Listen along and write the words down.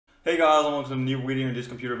Hey guys, welcome to a new video in this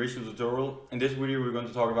computer vision tutorial. In this video we're going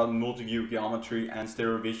to talk about multi-view geometry and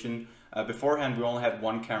stereo vision. Beforehand we only had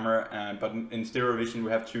one camera, but in stereo vision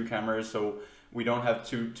we have two cameras, so we don't have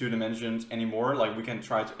two dimensions anymore. Like we can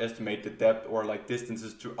try to estimate the depth or like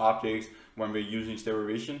distances to objects when we're using stereo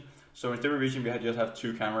vision. So in stereo vision we just have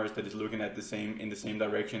two cameras that is looking at in the same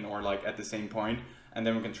direction or like at the same point, and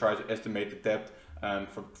then we can try to estimate the depth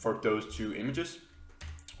for those two images.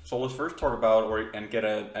 So let's first talk about and get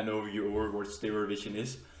an overview over what stereo vision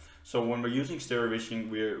is. So when we're using stereo vision,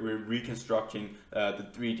 we're reconstructing the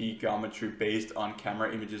 3D geometry based on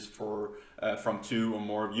camera images from two or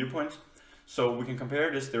more viewpoints. So we can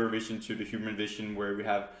compare this stereo vision to the human vision, where we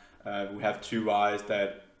have two eyes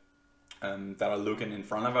that are looking in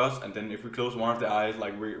front of us, and then if we close one of the eyes,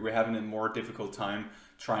 like we're having a more difficult time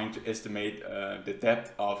trying to estimate the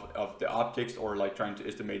depth of the objects, or like trying to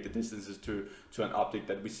estimate the distances to an object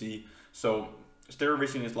that we see. So stereo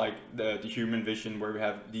vision is like the human vision, where we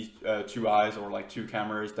have these two eyes or like two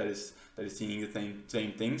cameras that is seeing the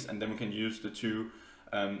same things, and then we can use the two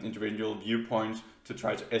individual viewpoints to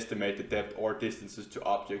try to estimate the depth or distances to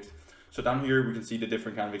objects. So down here we can see the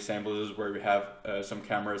different kind of examples where we have some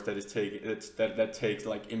cameras that takes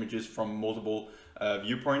like images from multiple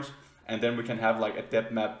viewpoints, and then we can have like a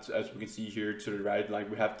depth map, as we can see here to the right. Like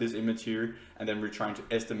we have this image here, and then we're trying to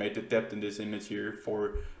estimate the depth in this image here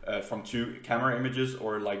from two camera images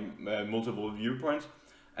or like multiple viewpoints,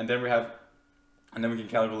 and then we can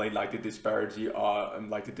calculate like the disparity of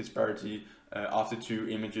the two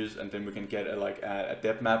images, and then we can get a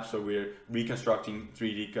depth map. So we're reconstructing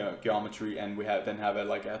 3D geometry, and we then have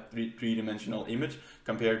a three-dimensional image,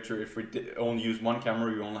 compared to if we only use one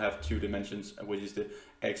camera, we only have two dimensions, which is the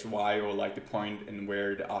X, Y, or like the point and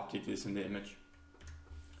where the object is in the image.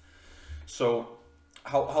 So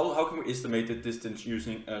how can we estimate the distance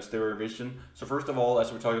using stereo vision? So first of all,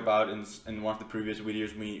 as we talked about in one of the previous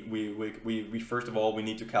videos, we first of all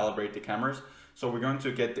need to calibrate the cameras. So we're going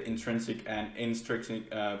to get the intrinsic and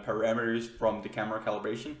extrinsic parameters from the camera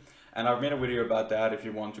calibration, and I've made a video about that if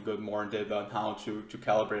you want to go more in depth on how to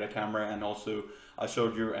calibrate a camera. And also I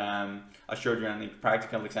showed you a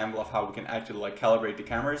practical example of how we can actually like calibrate the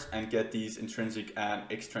cameras and get these intrinsic and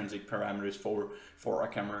extrinsic parameters for a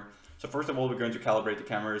camera. So first of all, we're going to calibrate the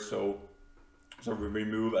cameras, so we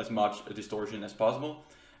remove as much distortion as possible,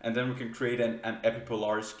 and then we can create an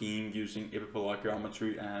epipolar scheme using epipolar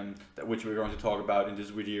geometry, which we're going to talk about in this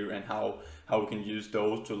video, and how we can use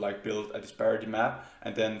those to like build a disparity map.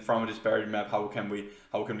 And then from a disparity map, how can we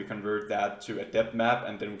convert that to a depth map,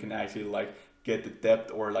 and then we can actually like get the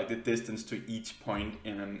depth or like the distance to each point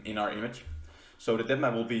in our image. So the depth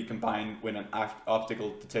map will be combined with an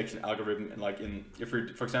obstacle detection algorithm. And if we're,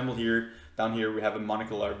 for example, down here we have a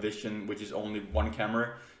monocular vision, which is only one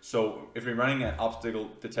camera. So if we're running an obstacle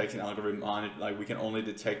detection algorithm on it, like we can only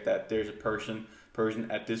detect that there's a person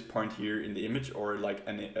at this point here in the image, or like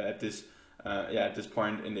at this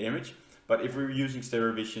point in the image. But if we're using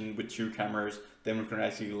stereo vision with two cameras, then we can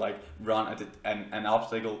actually like run an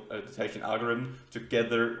obstacle detection algorithm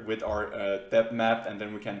together with our depth map, and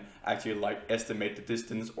then we can actually like estimate the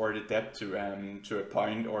distance or the depth to a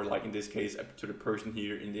point, or like in this case to the person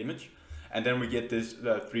here in the image. And then we get this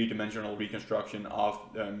three-dimensional reconstruction of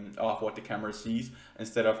what the camera sees,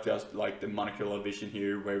 instead of just like the monocular vision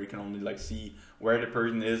here, where we can only like see where the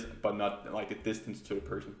person is, but not like the distance to the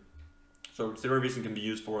person. So stereo vision can be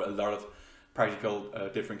used for a lot of practical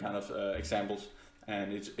different kind of examples,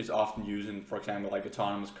 and it's often used in, for example, like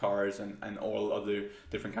autonomous cars and all other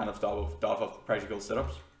different kind of stuff of practical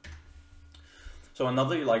setups. So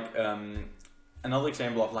another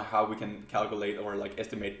example of like how we can calculate or like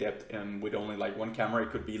estimate depth with only like one camera,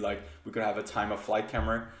 it could be like we could have a time of flight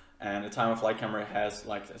camera, and a time of flight camera has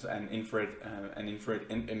like an infrared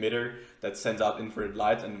emitter that sends out infrared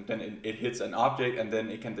light, and then it hits an object, and then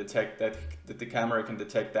it can detect that the camera can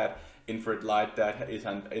detect that infrared light that it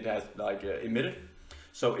has like emitted.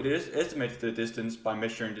 So it is estimated the distance by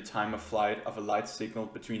measuring the time of flight of a light signal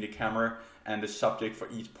between the camera and the subject for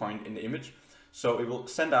each point in the image. So it will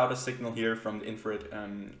send out a signal here from the infrared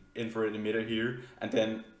emitter here, and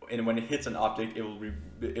then when it hits an object, it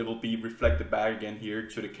will be reflected back again here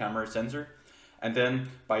to the camera sensor. And then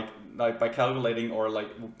by calculating, or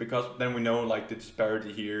like, because then we know like the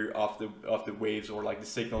disparity here of the waves or like the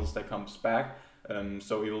signals that comes back,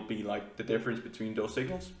 so it will be like the difference between those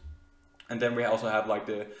signals. And then we also have like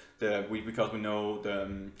because we know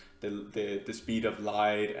the speed of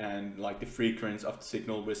light and like the frequency of the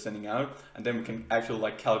signal we're sending out, and then we can actually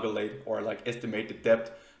like calculate or like estimate the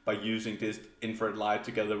depth by using this infrared light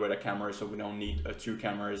together with a camera. So we don't need two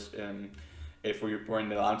cameras if we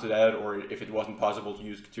weren't allowed to that, or if it wasn't possible to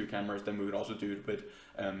use 2 cameras, then we would also do it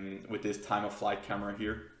with this time of flight camera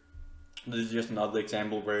here. This is just another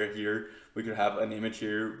example where here we could have an image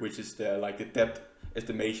here, which is the depth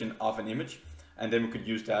estimation of an image, and then we could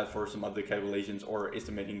use that for some other calculations or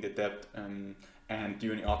estimating the depth and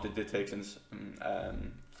doing object detections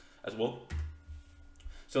as well.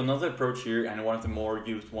 So another approach here, and one of the more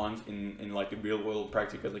used ones in like the real world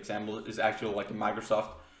practical example, is actually like the Microsoft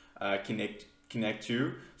Kinect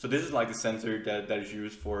 2. So this is like the sensor that is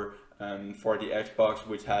used for the Xbox,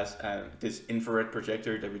 which has this infrared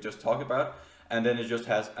projector that we just talked about, and then it just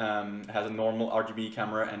has a normal RGB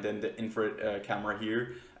camera and then the infrared camera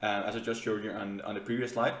here, as I just showed you on the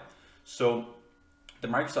previous slide. So the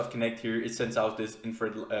Microsoft Kinect here, it sends out this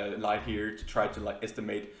infrared light here to try to like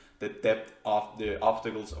estimate the depth of the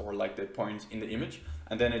obstacles or like the points in the image,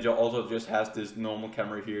 and then it also just has this normal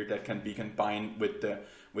camera here that can be combined with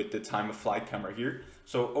the time of flight camera here.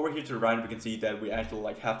 So over here to the right, we can see that we actually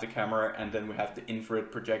like have the camera, and then we have the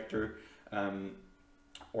infrared projector,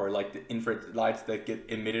 or like the infrared lights that get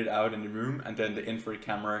emitted out in the room, and then the infrared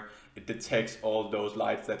camera, it detects all those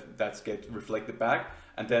lights that get reflected back,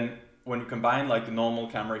 and then when we combine like the normal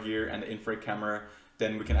camera here and the infrared camera,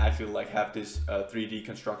 then we can actually like have this 3D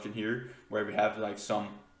construction here, where we have like some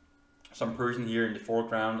person here in the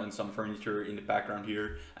foreground and some furniture in the background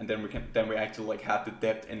here, and then we actually like have the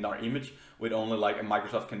depth in our image with only like a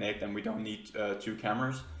Microsoft Kinect, and we don't need 2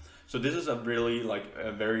 cameras. So this is a really like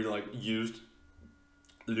a very like used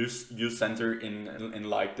sensor in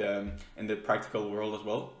like in the practical world as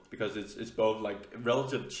well, because it's both like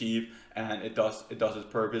relatively cheap and it does its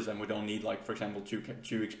purpose, and we don't need like, for example,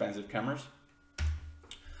 two expensive cameras.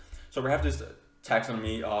 So we have this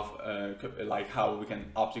taxonomy of like how we can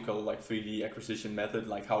optical like 3D acquisition method,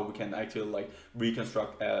 like how we can actually like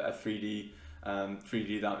reconstruct a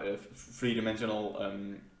 3D-dimensional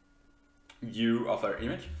view of our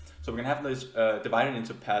image. So we can have this divided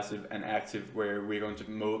into passive and active, where we're going to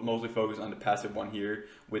mostly focus on the passive one here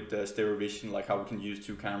with the stereo vision, like how we can use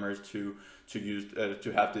 2 cameras to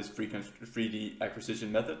have this 3D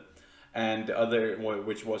acquisition method, and the other,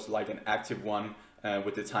 which was like an active one,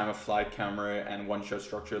 with the time of flight camera and one-shot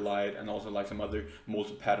structure light, and also like some other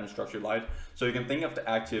multi-pattern structure light. So you can think of the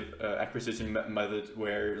active acquisition method,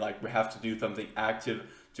 where like we have to do something active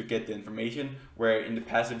to get the information, where in the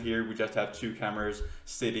passive here we just have 2 cameras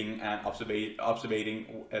sitting and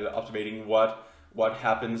observating what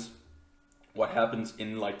happens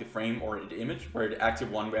in like the frame or the image, where the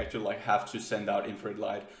active one we actually like have to send out infrared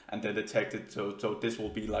light and then detect it. So this will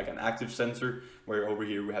be like an active sensor, where over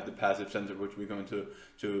here we have the passive sensor, which we're going to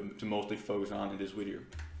mostly focus on in this video.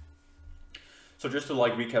 So just to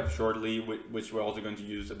like recap shortly, which we're also going to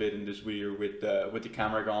use a bit in this video with the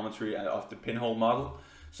camera geometry of the pinhole model.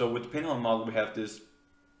 So with the pinhole model, we have this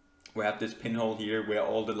pinhole here where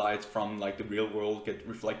all the lights from like the real world get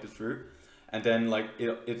reflected through. And then like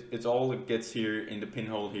it's all it gets here in the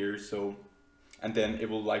pinhole here, so, and then it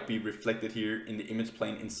will like be reflected here in the image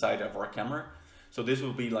plane inside of our camera. So this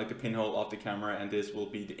will be like the pinhole of the camera, and this will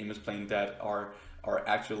be the image plane that our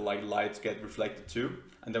actual like lights get reflected to.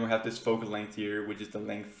 And then we have this focal length here, which is the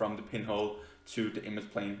length from the pinhole to the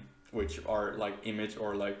image plane, which are like image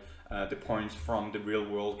or like the points from the real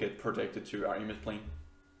world get projected to our image plane.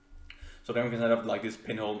 So then we can set up like this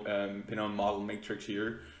pinhole model matrix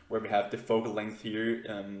here, where we have the focal length here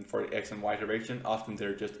for the x and y direction. Often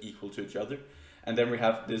they're just equal to each other. And then we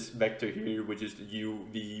have this vector here, which is the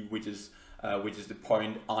uv, which is the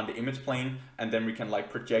point on the image plane. And then we can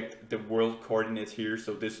like project the world coordinates here.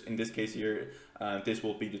 So this, in this case here, this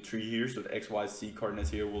will be the tree here. So the x, y, z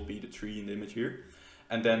coordinates here will be the tree in the image here.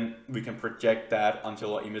 And then we can project that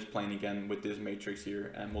onto our image plane again with this matrix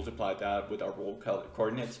here and multiply that with our world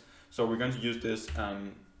coordinates. So we're going to use this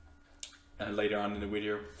later on in the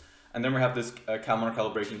video. And then we have this camera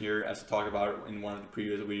calibration here, as I talked about in one of the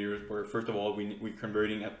previous videos, where first of all we're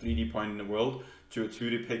converting a 3D point in the world to a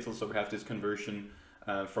 2D pixel. So we have this conversion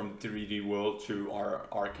from 3D world to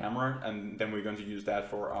our camera, and then we're going to use that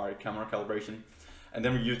for our camera calibration. And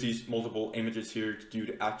then we use these multiple images here to do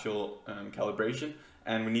the actual calibration,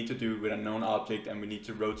 and we need to do it with a known object, and we need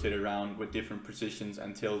to rotate it around with different positions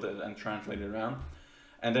and tilt it and translate it around.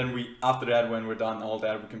 And then after that, when we're done all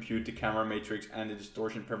that, we compute the camera matrix and the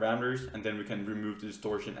distortion parameters, and then we can remove the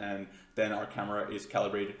distortion, and then our camera is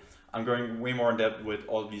calibrated. I'm going way more in depth with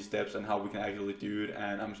all these steps and how we can actually do it,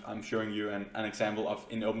 and I'm showing you an example of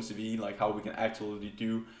in OpenCV, like how we can actually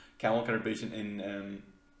do camera calibration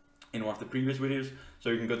in one of the previous videos.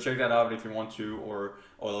 So you can go check that out if you want to, or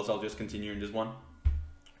else I'll just continue in this one.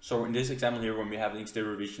 So in this example here, when we have the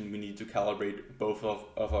stereo vision, we need to calibrate both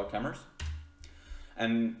of our cameras.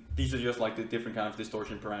 And these are just like the different kind of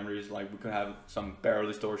distortion parameters. Like we could have some barrel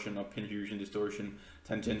distortion or pin fusion distortion,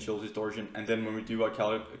 tangential distortion, and then when we do our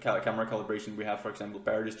camera calibration, we have, for example,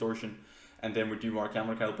 barrel distortion, and then we do our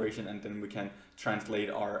camera calibration, and then we can translate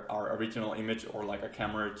our original image or like a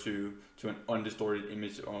camera to an undistorted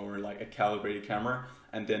image or like a calibrated camera,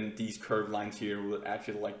 and then these curved lines here will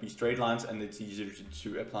actually like be straight lines, and it's easier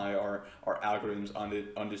to apply our algorithms on the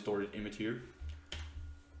undistorted image here.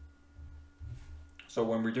 So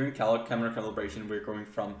when we're doing camera calibration, we're going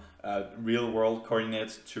from real world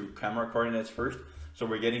coordinates to camera coordinates first. So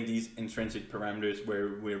we're getting these intrinsic parameters where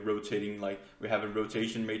we're rotating, like we have a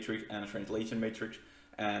rotation matrix and a translation matrix,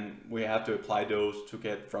 and we have to apply those to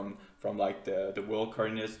get from like the world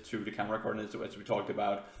coordinates to the camera coordinates, as we talked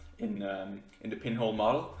about in the pinhole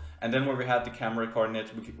model. And then when we have the camera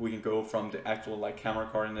coordinates, we can go from the actual like camera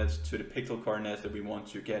coordinates to the pixel coordinates that we want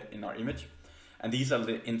to get in our image. And these are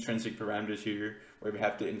the intrinsic parameters here, where we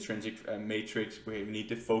have the intrinsic matrix, where we need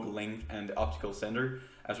the focal length and the optical center,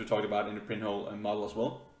 as we talked about in the pinhole model as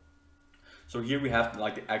well. So here we have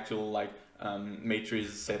like the actual like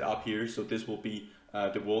matrix set up here. So this will be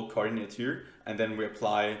the world coordinates here, and then we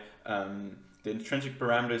apply the intrinsic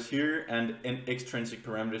parameters here and extrinsic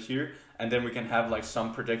parameters here, and then we can have like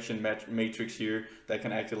some projection matrix here that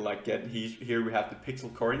can actually like get here we have the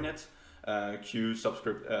pixel coordinates. Q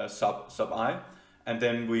subscript sub I, and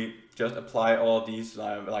then we just apply all these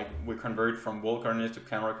like we convert from world coordinates to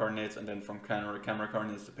camera coordinates, and then from camera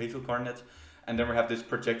coordinates to pixel coordinates, and then we have this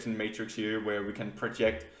projection matrix here where we can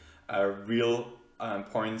project real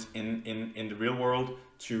points in the real world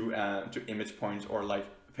to image points or like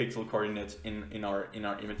pixel coordinates in our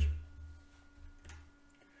image.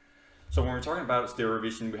 So when we're talking about stereo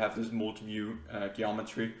vision, we have this multi-view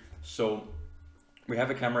geometry. So we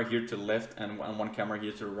have a camera here to the left and one camera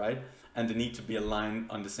here to the right, and they need to be aligned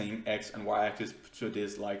on the same x and y axis to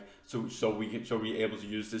this, like so we're able to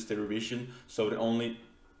use this stereo vision. So the only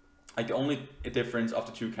difference of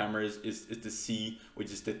the two cameras is the C,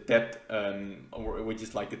 which is the depth, or which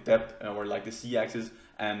is like the depth or like the C axis,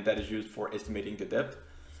 and that is used for estimating the depth.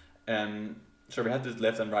 So we have this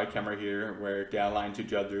left and right camera here where they are aligned to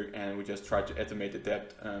each other, and we just try to estimate the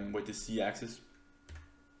depth with the C axis.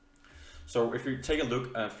 So if we take a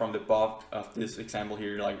look from the above of this example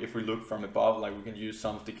here, like if we look from above, like we can use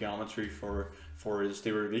some of the geometry for the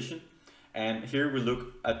stereo vision. And here we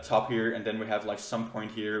look at top here, and then we have like some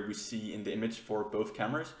point here we see in the image for both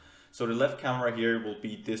cameras. So the left camera here will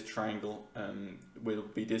be this triangle,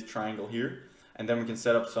 here, and then we can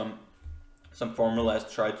set up some formulas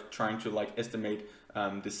trying to like estimate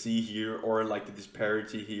the C here, or like the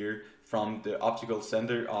disparity here from the optical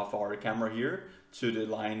center of our camera here to the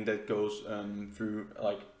line that goes through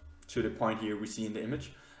like to the point here we see in the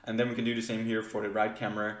image. And then we can do the same here for the right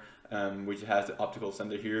camera, which has the optical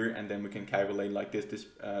center here, and then we can calculate like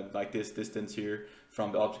this distance here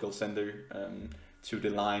from the optical center to the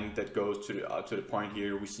line that goes to the point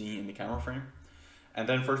here we see in the camera frame. And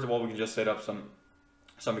then first of all, we can just set up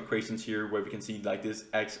some equations here where we can see like this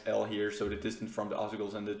XL here, so the distance from the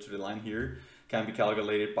optical center to the line here can be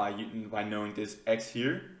calculated by knowing this X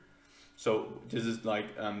here. So this is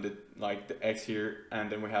like the X here,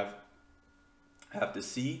 and then we have the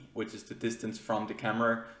C, which is the distance from the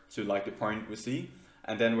camera to like the point we see,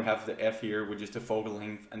 and then we have the F here, which is the focal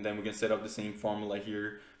length, and then we can set up the same formula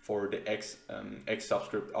here for the X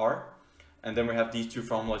subscript R, and then we have these two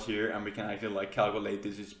formulas here, and we can actually like calculate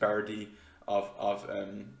this disparity of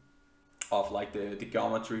like the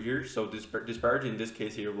geometry here. So this disparity in this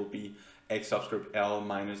case here will be X subscript L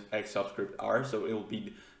minus X subscript R, so it will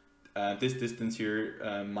be this distance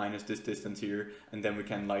here minus this distance here, and then we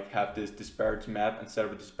can like have this disparity map and set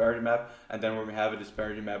up a disparity map, and then when we have a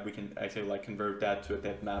disparity map we can actually like convert that to a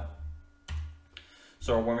depth map.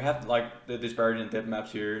 So when we have like the disparity and depth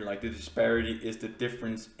maps here, like the disparity is the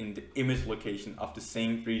difference in the image location of the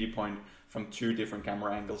same 3D point from two different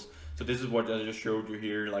camera angles. So this is what I just showed you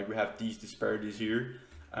here, like we have these disparities here,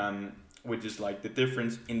 which is like the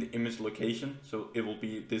difference in the image location. So it will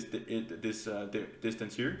be this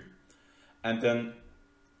distance here. And then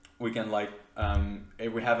we can like,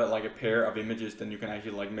 if we have like a pair of images, then you can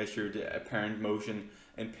actually like measure the apparent motion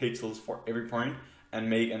in pixels for every point and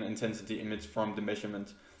make an intensity image from the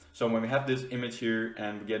measurement. So when we have this image here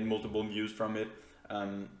and we get multiple views from it,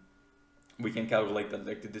 we can calculate that,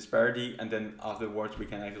 like the disparity, and then afterwards we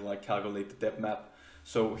can actually like calculate the depth map.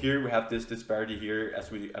 So here we have this disparity here as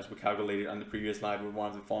we calculated on the previous slide with one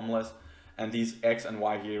of the formulas. And these X and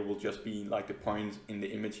Y here will just be like the points in the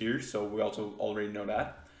image here, so we also already know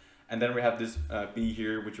that. And then we have this B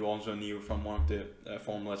here, which you also knew from one of the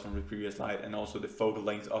formulas from the previous slide, and also the focal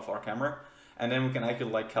length of our camera. and then we can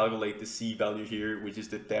actually like calculate the C value here, which is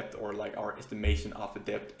the depth, or like our estimation of the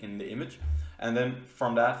depth in the image. And then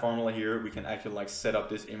from that formula here, we can actually like set up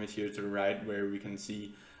this image here to the right, where we can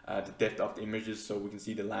see the depth of the images. So we can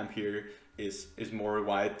see the lamp here is more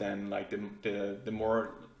wide than like the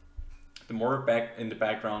more back in the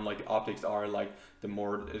background like the objects are, like the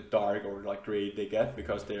more dark or like gray they get,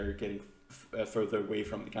 because they're getting further away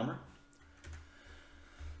from the camera.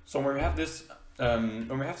 So when we have this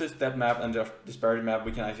depth map and the disparity map,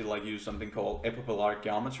 we can actually like use something called epipolar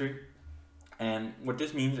geometry. And what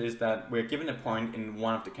this means is that we're given a point in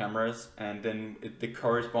one of the cameras, and then the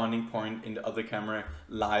corresponding point in the other camera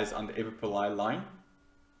lies on the epipolar line.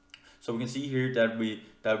 So we can see here that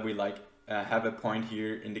we like have a point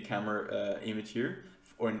here in the camera image here,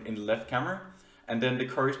 or in the left camera, and then the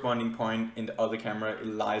corresponding point in the other camera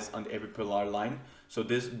lies on the epipolar line. So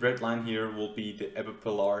this red line here will be the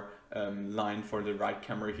epipolar line for the right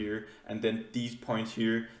camera here, and then these points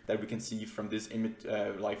here that we can see from this image,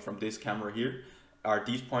 like from this camera here, are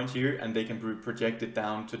these points here, and they can be projected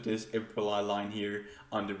down to this epipolar line here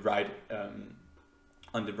on the right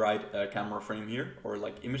camera frame here, or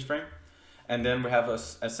like image frame. And then we have a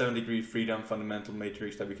 7-degree freedom fundamental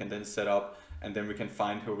matrix that we can then set up, and then we can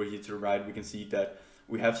find over here to the right, we can see that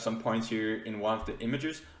we have some points here in one of the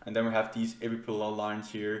images, and then we have these epipolar lines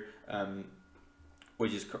here,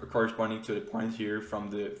 which is corresponding to the point here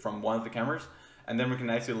from one of the cameras. And then we can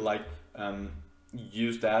actually like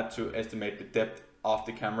use that to estimate the depth of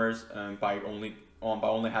the cameras by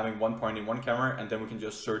only having one point in one camera, and then we can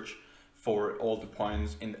just search for all the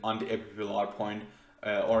points on the epipolar point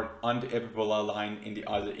or on the epipolar line in the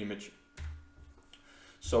other image.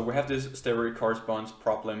 So we have this Steroe corresponds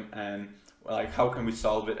problem, and like how can we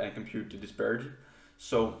solve it and compute the disparity?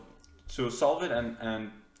 So to solve it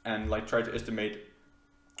and like try to estimate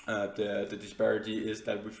the disparity is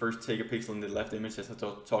that we first take a pixel in the left image, as I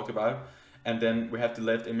talked about, and then we have the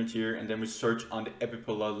left image here, and then we search on the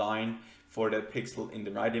epipolar line for that pixel in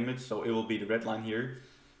the right image. So it will be the red line here.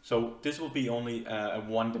 So this will be only a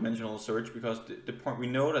one-dimensional search, because the point, we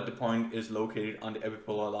know that the point is located on the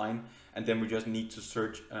epipolar line, and then we just need to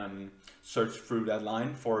search through that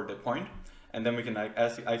line for the point, and then we can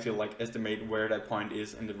actually like estimate where that point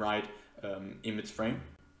is in the right image frame.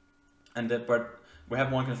 And that, but we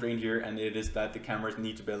have one constraint here, and it is that the cameras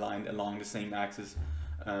need to be aligned along the same axis,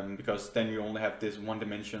 because then you only have this one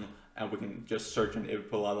dimension, and we can just search an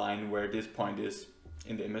epipolar line where this point is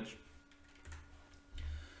in the image.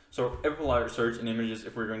 So epipolar search in images,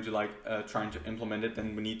 if we're going to like trying to implement it,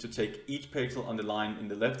 then we need to take each pixel on the line in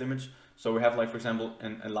the left image. So we have like, for example,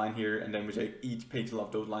 a line here, and then we take each pixel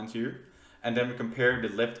of those lines here, and then we compare the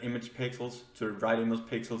left image pixels to the right image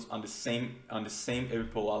pixels on the same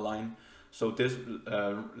epipolar line. So this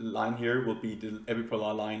line here will be the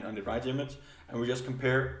epipolar line on the right image, and we just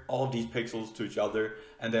compare all of these pixels to each other,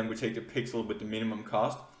 and then we take the pixel with the minimum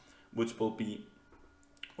cost, which will be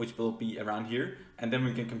around here, and then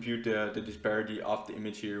we can compute the disparity of the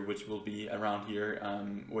image here, which will be around here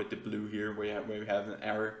with the blue here, where we have an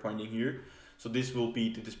arrow pointing here. So this will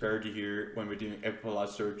be the disparity here when we're doing epipolar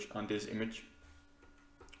search on this image,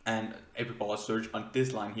 and epipolar search on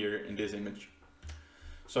this line here in this image.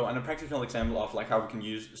 So, and a practical example of like how we can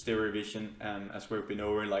use stereo vision, as we've been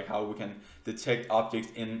over, like how we can detect objects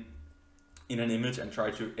in an image and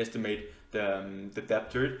try to estimate the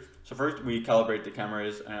depth to it. So first we calibrate the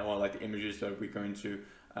cameras or like the images that we're going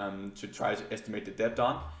to try to estimate the depth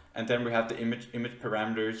on, and then we have the image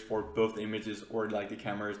parameters for both the images or like the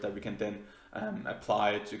cameras that we can then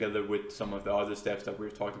apply together with some of the other steps that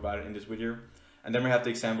we've talked about in this video. And then we have the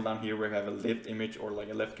example down here where we have a left image, or like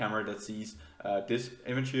a left camera that sees this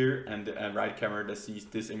image here, and a right camera that sees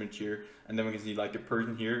this image here. And then we can see like the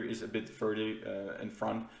person here is a bit further in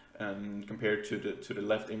front compared to the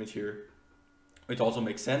left image here, which also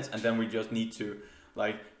makes sense. And then we just need to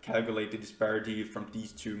like calculate the disparity from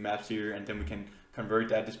these two maps here, and then we can convert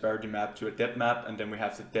that disparity map to a depth map, and then we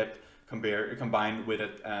have the depth combined with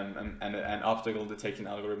an obstacle detection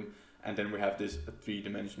algorithm, and then we have this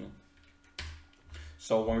three-dimensional.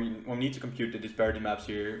 So when we need to compute the disparity maps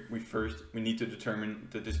here, we need to determine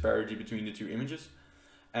the disparity between the two images,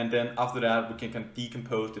 and then after that we can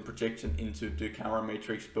decompose the projection into the camera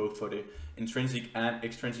matrix, both for the intrinsic and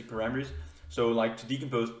extrinsic parameters. So like to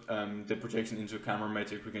decompose the projection into a camera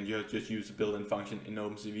matrix, we can just use a built-in function in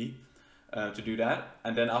OpenCV to do that,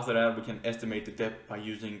 and then after that we can estimate the depth by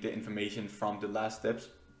using the information from the last steps.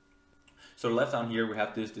 So left down here we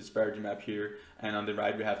have this disparity map here, and on the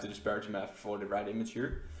right we have the disparity map for the right image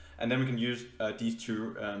here. And then we can use these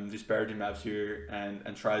two disparity maps here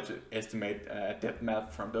and try to estimate a depth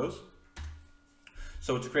map from those.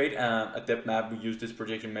 So to create a depth map, we use this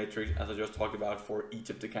projection matrix as I just talked about for each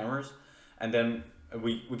of the cameras, and then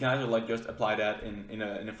we can actually like just apply that in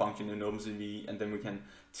a function in OpenCV, and then we can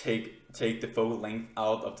take the focal length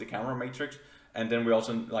out of the camera matrix, and then we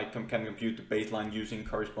also like can compute the baseline using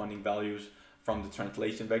corresponding values from the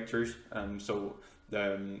translation vectors. So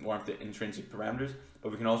one of the intrinsic parameters,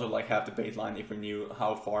 but we can also like have the baseline if we knew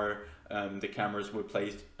how far the cameras were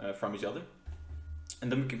placed from each other.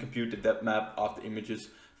 And then we can compute the depth map of the images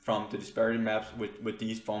from the disparity maps with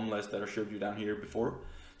these formulas that I showed you down here before.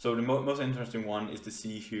 So the most interesting one is to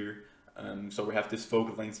see here. So we have this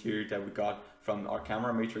focal length here that we got from our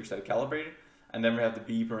camera matrix that I calibrated, and then we have the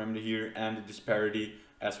B parameter here and the disparity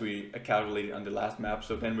as we calculated on the last map.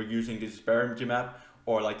 So then we're using the disparity map,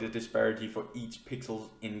 or like the disparity for each pixel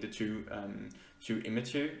in the two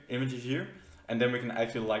images here, and then we can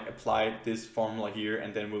actually like apply this formula here,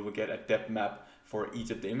 and then we will get a depth map for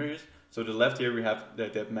each of the images. So the left here we have the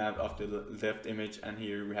depth map of the left image, and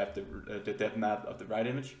here we have the depth map of the right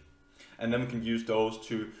image, and then we can use those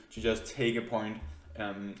to just take a point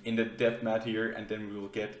in the depth map here, and then we will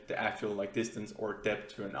get the actual like distance or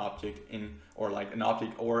depth to an object in, or like an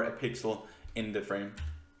object or a pixel in the frame.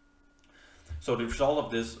 So the result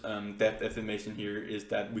of this depth estimation here is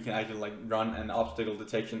that we can actually like run an obstacle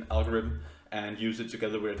detection algorithm and use it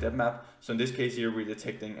together with a depth map. So in this case here, we're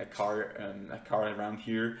detecting a car around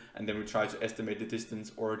here, and then we try to estimate the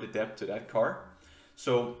distance or the depth to that car.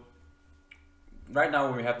 So right now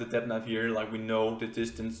when we have the depth map here, like we know the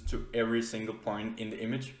distance to every single point in the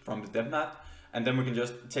image from the depth map, and then we can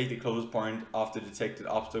just take the closest point of the detected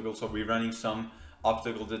obstacle. So we're running some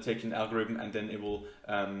obstacle detection algorithm, and then it will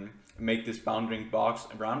make this bounding box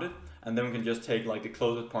around it, and then we can just take like the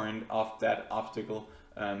closest point of that obstacle,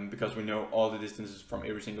 because we know all the distances from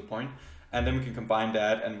every single point, and then we can combine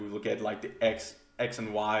that, and we will get like the x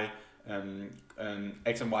and y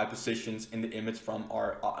positions in the image from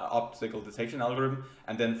our obstacle detection algorithm,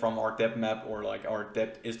 and then from our depth map or like our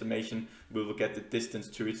depth estimation, we will get the distance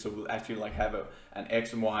to it. So we'll actually like have an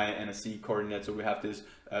x and y and a z coordinate. So we have this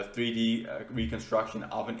 3D reconstruction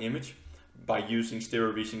of an image by using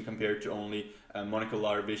stereo vision compared to only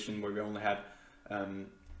monocular vision, where we only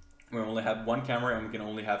have one camera, and we can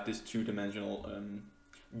only have this two-dimensional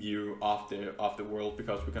view of the world,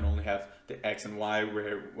 because we can only have the x and y,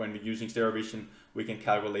 where when we're using stereo vision we can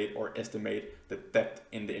calculate or estimate the depth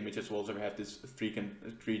in the image as well. So we have this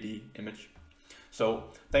 3D image. So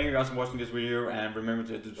thank you guys for watching this video, and remember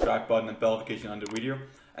to hit the subscribe button and bell notification on the video,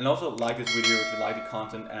 and also like this video if you like the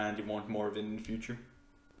content and you want more of it in the future.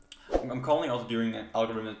 I'm currently also doing an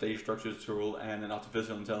algorithm data structure tutorial and an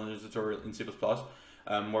artificial intelligence tutorial in C++,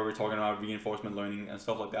 where we're talking about reinforcement learning and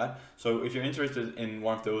stuff like that. So if you're interested in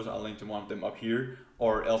one of those, I'll link to one of them up here,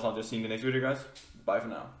 or else I'll just see you in the next video, guys. Bye for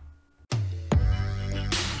now.